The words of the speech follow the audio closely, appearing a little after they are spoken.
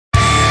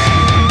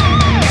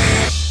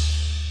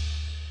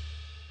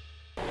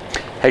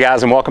Hey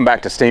guys, and welcome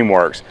back to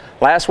SteamWorks.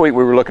 Last week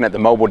we were looking at the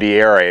mobile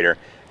deaerator,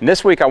 and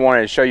this week I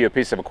wanted to show you a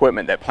piece of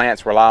equipment that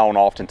plants rely on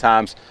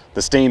oftentimes,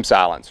 the steam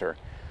silencer,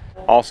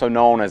 also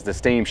known as the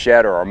steam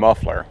shedder or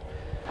muffler.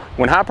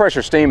 When high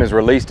pressure steam is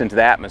released into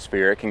the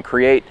atmosphere, it can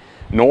create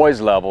noise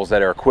levels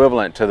that are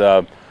equivalent to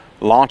the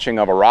launching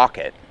of a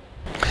rocket.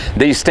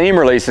 These steam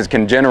releases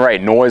can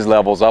generate noise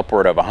levels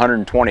upward of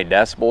 120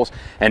 decibels,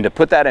 and to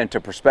put that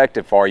into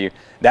perspective for you,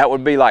 that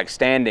would be like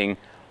standing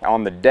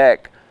on the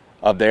deck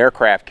of the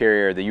aircraft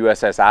carrier, the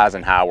USS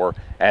Eisenhower,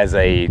 as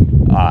a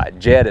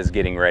jet is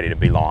getting ready to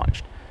be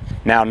launched.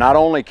 Now, not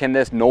only can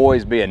this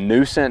noise be a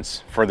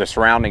nuisance for the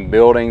surrounding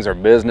buildings or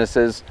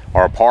businesses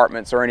or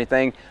apartments or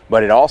anything,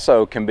 but it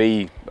also can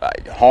be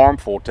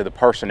harmful to the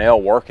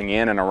personnel working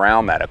in and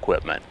around that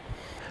equipment.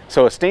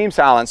 So a steam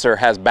silencer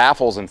has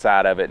baffles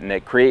inside of it, and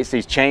it creates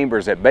these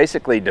chambers that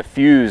basically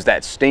diffuse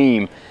that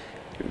steam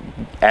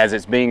as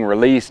it's being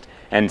released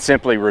and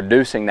simply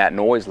reducing that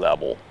noise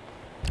level.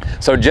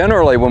 So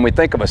generally, when we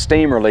think of a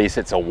steam release,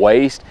 it's a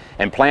waste,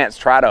 and plants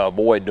try to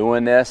avoid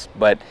doing this,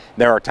 but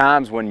there are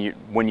times when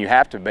you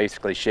have to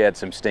basically shed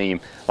some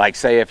steam, like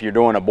say if you're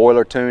doing a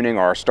boiler tuning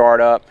or a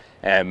startup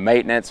and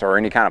maintenance or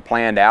any kind of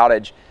planned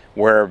outage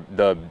where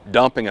the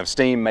dumping of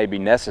steam may be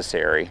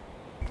necessary.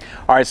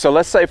 All right, so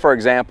let's say, for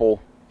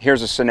example,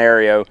 here's a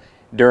scenario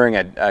during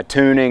a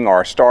tuning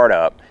or a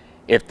startup.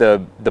 If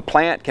the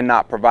plant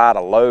cannot provide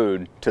a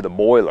load to the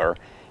boiler,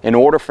 in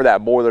order for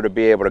that boiler to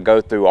be able to go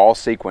through all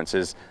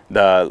sequences,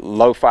 the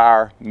low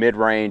fire,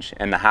 mid-range,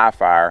 and the high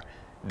fire,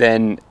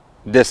 then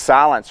this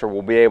silencer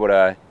will be able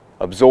to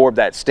absorb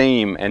that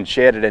steam and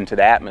shed it into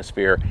the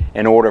atmosphere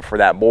in order for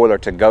that boiler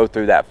to go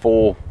through that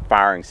full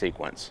firing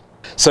sequence.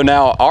 So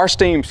now our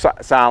steam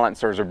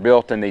silencers are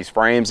built in these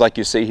frames like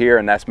you see here,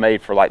 and that's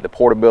made for like the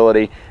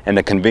portability and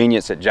the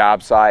convenience at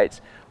job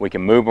sites. We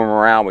can move them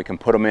around, we can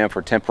put them in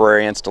for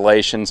temporary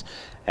installations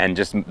and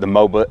just the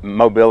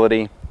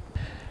mobility.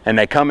 And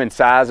they come in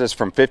sizes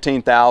from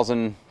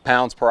 15,000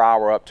 pounds per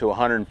hour up to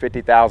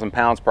 150,000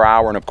 pounds per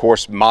hour, and of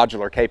course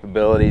modular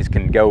capabilities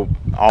can go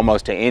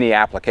almost to any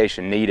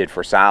application needed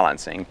for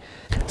silencing.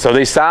 So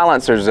these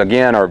silencers,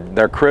 again,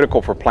 they're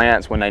critical for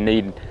plants when they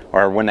need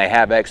or when they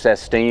have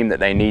excess steam that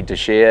they need to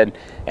shed,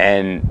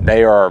 and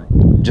they are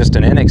just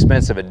an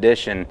inexpensive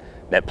addition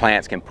that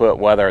plants can put,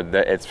 whether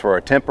it's for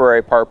a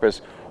temporary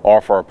purpose or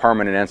for a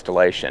permanent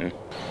installation.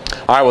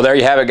 All right, well, there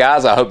you have it,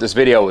 guys. I hope this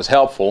video was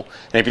helpful.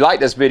 And if you like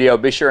this video,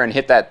 be sure and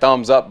hit that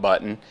thumbs up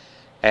button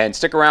and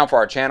stick around for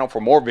our channel for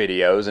more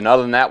videos. And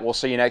other than that, we'll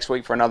see you next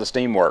week for another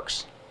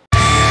SteamWorks.